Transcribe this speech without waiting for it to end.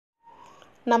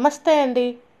నమస్తే అండి.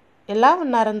 ఎలా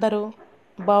ఉన్నారందరూ?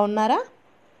 బాగున్నారా?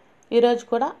 ఈరోజు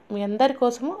కూడా మీ అందరి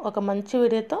కోసము ఒక మంచి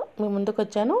వీడియోతో మీ ముందుకు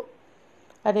వచ్చాను.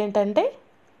 అదేంటంటే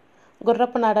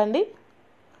గుర్రపు నాడ అండి.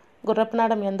 గుర్రపు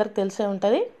నాడ మీ అందరికి తెలిసే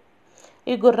ఉంటుంది.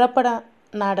 ఈ గుర్రపు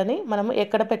నాడని మనము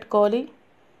ఎక్కడ పెట్టుకోవాలి,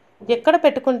 ఎక్కడ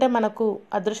పెట్టుకుంటే మనకు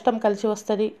అదృష్టం కలిసి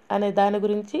వస్తుంది అనే దాని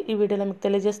గురించి ఈ వీడియోలో మీకు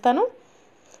తెలియజేస్తాను.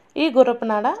 ఈ గుర్రపు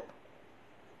నాడ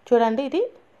చూడండి, ఇది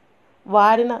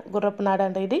వాడిన గుర్రపు నాడ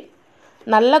అండి. ఇది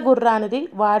నల్ల గుర్రానిది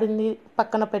వాడింది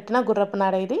పక్కన పెట్టిన గుర్రపు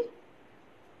నాడ. ఇది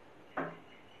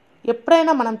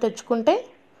ఎప్పుడైనా మనం తెచ్చుకుంటే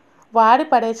వాడి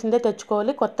పడేసిందే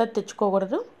తెచ్చుకోవాలి, కొత్తది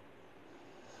తెచ్చుకోకూడదు.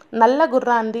 నల్ల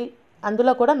గుర్రాంది,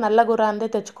 అందులో కూడా నల్ల గుర్రాందే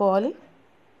తెచ్చుకోవాలి.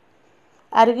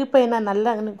 అరిగిపోయిన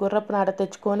నల్ల గుర్రపు నాడ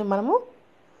తెచ్చుకొని మనము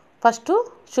ఫస్ట్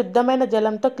శుద్ధమైన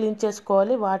జలంతో క్లీన్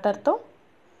చేసుకోవాలి. వాటర్తో,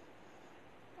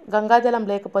 గంగాజలం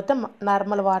లేకపోతే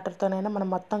నార్మల్ వాటర్తోనైనా మనం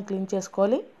మొత్తం క్లీన్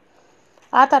చేసుకోవాలి.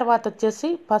 ఆ తర్వాత వచ్చేసి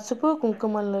పసుపు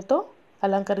కుంకుమలతో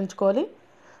అలంకరించుకోవాలి.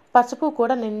 పసుపు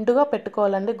కూడా నిండుగా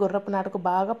పెట్టుకోవాలండి. గుర్రపు నాడకు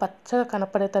బాగా పచ్చగా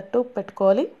కనపడేటట్టు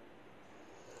పెట్టుకోవాలి.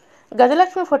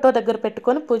 గజలక్ష్మి ఫోటో దగ్గర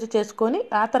పెట్టుకొని పూజ చేసుకొని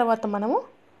ఆ తర్వాత మనము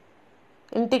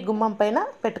ఇంటి గుమ్మం పైన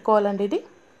పెట్టుకోవాలండి. ఇది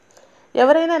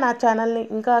ఎవరైనా నా ఛానల్ని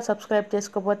ఇంకా సబ్స్క్రైబ్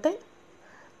చేసుకోకపోతే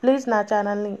ప్లీజ్ నా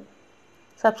ఛానల్ని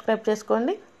సబ్స్క్రైబ్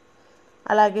చేసుకోండి.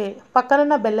 అలాగే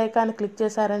పక్కనున్న బెల్ ఐకాన్ క్లిక్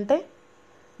చేశారంటే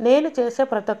నేను చేసే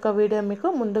ప్రతి ఒక్క వీడియో మీకు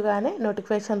ముందుగానే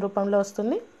నోటిఫికేషన్ రూపంలో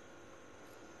వస్తుంది.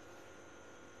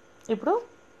 ఇప్పుడు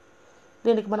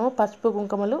దీనికి మనము పసుపు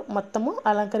కుంకుమలు మొత్తము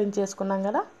అలంకరించేసుకున్నాం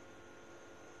కదా.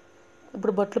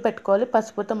 ఇప్పుడు బొట్లు పెట్టుకోవాలి.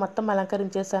 పసుపుతో మొత్తం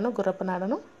అలంకరించేసాను గుర్రపు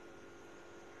నాడను.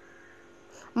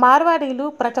 మార్వాడీలు,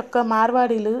 ప్రతి ఒక్క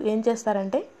మార్వాడీలు ఏం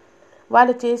చేస్తారంటే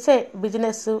వాళ్ళు చేసే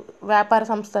బిజినెస్ వ్యాపార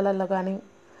సంస్థలలో కానీ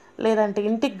లేదంటే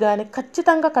ఇంటికి కానీ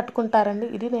ఖచ్చితంగా కట్టుకుంటారండి.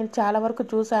 ఇది నేను చాలా వరకు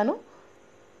చూశాను.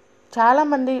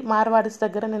 చాలామంది మార్వాడీస్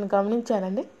దగ్గర నేను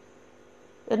గమనించానండి.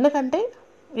 ఎందుకంటే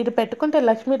ఇది పెట్టుకుంటే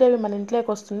లక్ష్మీదేవి మన ఇంట్లోకి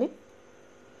వస్తుంది.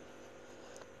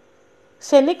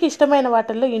 శనికి ఇష్టమైన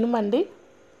వాటిల్లో ఇనుమండి.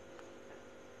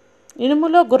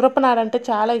 ఇనుములో గుర్రపు నాడ అంటే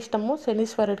చాలా ఇష్టము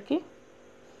శనీశ్వరుడికి.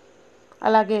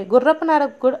 అలాగే గుర్రపు నాడ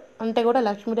కూడా అంటే కూడా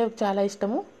లక్ష్మీదేవికి చాలా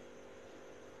ఇష్టము.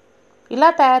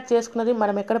 ఇలా తయారు చేసుకున్నది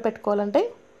మనం ఎక్కడ పెట్టుకోవాలంటే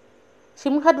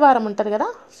సింహద్వారం ఉంటుంది కదా,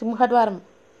 సింహద్వారం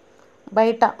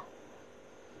బయట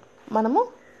మనము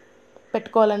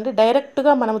పెట్టుకోవాలండి.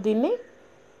 డైరెక్ట్గా మనము దీన్ని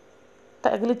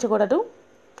తగిలించకూడదు.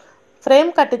 ఫ్రేమ్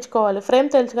కట్టించుకోవాలి. ఫ్రేమ్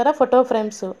తెలుసు కదా, ఫోటో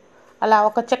ఫ్రేమ్స్, అలా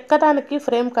ఒక చెక్కదానికి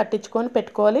ఫ్రేమ్ కట్టించుకొని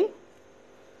పెట్టుకోవాలి.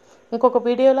 ఇంకొక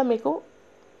వీడియోలో మీకు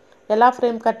ఎలా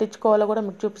ఫ్రేమ్ కట్టించుకోవాలో కూడా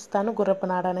మీకు చూపిస్తాను. గుర్రపు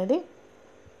నాడ అనేది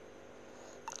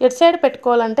ఎటు సైడ్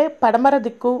పెట్టుకోవాలంటే పడమర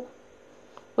దిక్కు,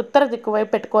 ఉత్తర దిక్కు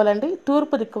వైపు పెట్టుకోవాలండి.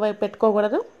 తూర్పు దిక్కు వైపు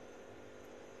పెట్టుకోకూడదు.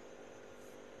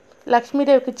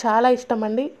 లక్ష్మీదేవికి చాలా ఇష్టం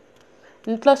అండి.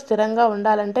 ఇంట్లో స్థిరంగా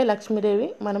ఉండాలంటే లక్ష్మీదేవి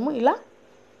మనము ఇలా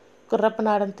గుర్రపు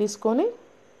నాడను తీసుకొని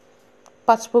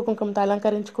పసుపు కుంకుమతో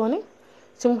అలంకరించుకొని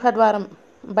సింహద్వారం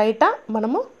బయట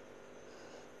మనము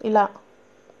ఇలా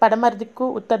పడమర దిక్కు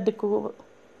ఉత్తర దిక్కు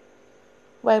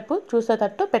వైపు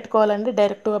చూసేటట్టు పెట్టుకోవాలండి.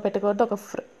 డైరెక్ట్గా పెట్టుకోవద్దు. ఒక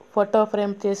ఫోటో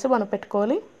ఫ్రేమ్ చేసి మనం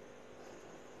పెట్టుకోవాలి.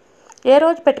 ఏ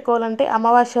రోజు పెట్టుకోవాలంటే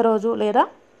అమావాస్య రోజు లేదా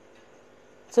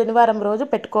శనివారం రోజు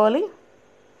పెట్టుకోవాలి.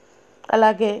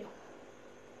 అలాగే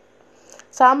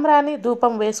సాంబ్రాణి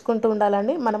ధూపం వేసుకుంటూ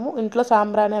ఉండాలండి. మనము ఇంట్లో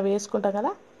సాంబ్రాణి వేసుకుంటాం కదా,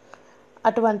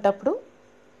 అటువంటప్పుడు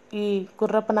ఈ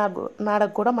గుర్రపు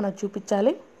నాడకు కూడా మనం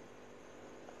చూపించాలి.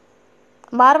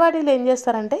 మార్వాడీలు ఏం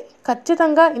చేస్తారంటే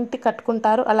ఖచ్చితంగా ఇంటి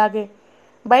కట్టుకుంటారు. అలాగే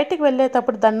బయటికి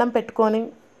వెళ్ళేటప్పుడు దండం పెట్టుకొని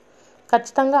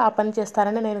ఖచ్చితంగా ఆ పని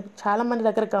చేస్తారని నేను చాలామంది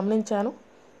దగ్గర గమనించాను.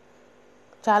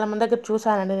 చాలామంది దగ్గర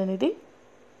చూశానండి నేను ఇది.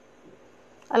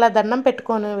 అలా దండం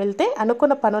పెట్టుకొని వెళ్తే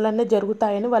అనుకున్న పనులన్నీ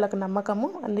జరుగుతాయని వాళ్ళకి నమ్మకము.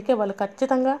 అందుకే వాళ్ళు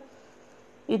ఖచ్చితంగా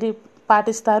ఇది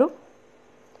పాటిస్తారు.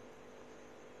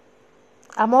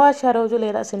 అమావాస్య రోజు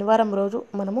లేదా శనివారం రోజు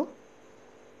మనము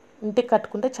ఇంటికి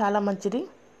కట్టుకుంటే చాలా మంచిది.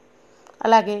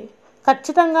 అలాగే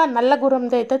ఖచ్చితంగా నల్ల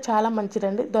గుర్రంది అయితే చాలా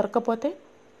మంచిదండి. దొరకపోతే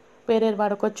వేరే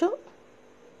వాడుకోవచ్చు.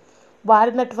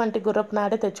 వాడినటువంటి గుర్రపు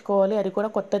నాడే తెచ్చుకోవాలి. అది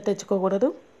కూడా కొత్తది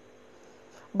తెచ్చుకోకూడదు.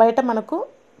 బయట మనకు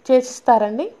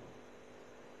చేసిస్తారండి.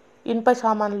 ఇనుప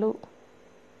సామాన్లు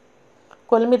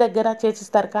కొలిమి దగ్గర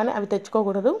చేసిస్తారు, కానీ అవి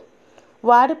తెచ్చుకోకూడదు.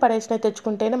 వాడి పడేసినవి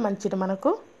తెచ్చుకుంటేనే మంచిది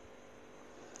మనకు.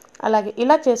 అలాగే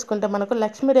ఇలా చేసుకుంటే మనకు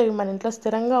లక్ష్మీదేవి మన ఇంట్లో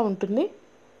స్థిరంగా ఉంటుంది.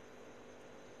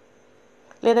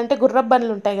 లేదంటే గుర్రపు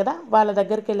బండ్లు ఉంటాయి కదా, వాళ్ళ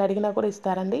దగ్గరికి వెళ్ళి అడిగినా కూడా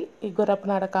ఇస్తారండి ఈ గుర్రపు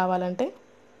నాడ కావాలంటే.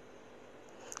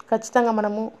 ఖచ్చితంగా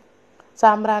మనము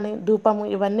సాంబ్రాణి ధూపము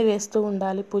ఇవన్నీ వేస్తూ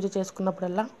ఉండాలి పూజ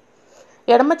చేసుకున్నప్పుడల్లా.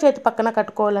 ఎడమ చేతి పక్కన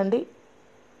కట్టుకోవాలండి.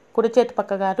 కుడి చేతి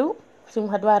పక్క కాదు.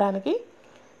 సింహద్వారానికి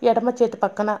ఎడమ చేతి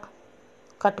పక్కన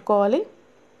కట్టుకోవాలి.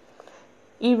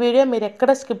 ఈ వీడియో మీరు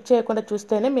ఎక్కడ స్కిప్ చేయకుండా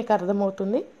చూస్తేనే మీకు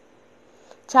అర్థమవుతుంది.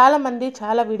 చాలామంది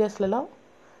చాలా వీడియోస్లలో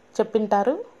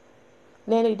చెప్పింటారు.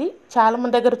 నేను ఇది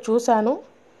చాలామంది దగ్గర చూశాను.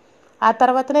 ఆ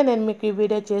తర్వాతనే నేను మీకు ఈ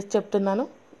వీడియో చేసి చెప్తున్నాను.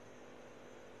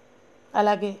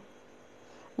 అలాగే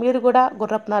మీరు కూడా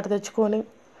గుర్రపు నార తెచ్చుకొని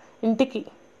ఇంటికి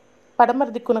పడమర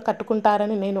దిక్కున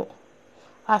కట్టుకుంటారని నేను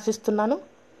ఆశిస్తున్నాను.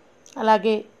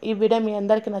 అలాగే ఈ వీడియో మీ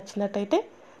అందరికీ నచ్చినట్టయితే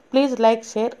ప్లీజ్ లైక్,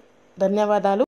 షేర్. ధన్యవాదాలు.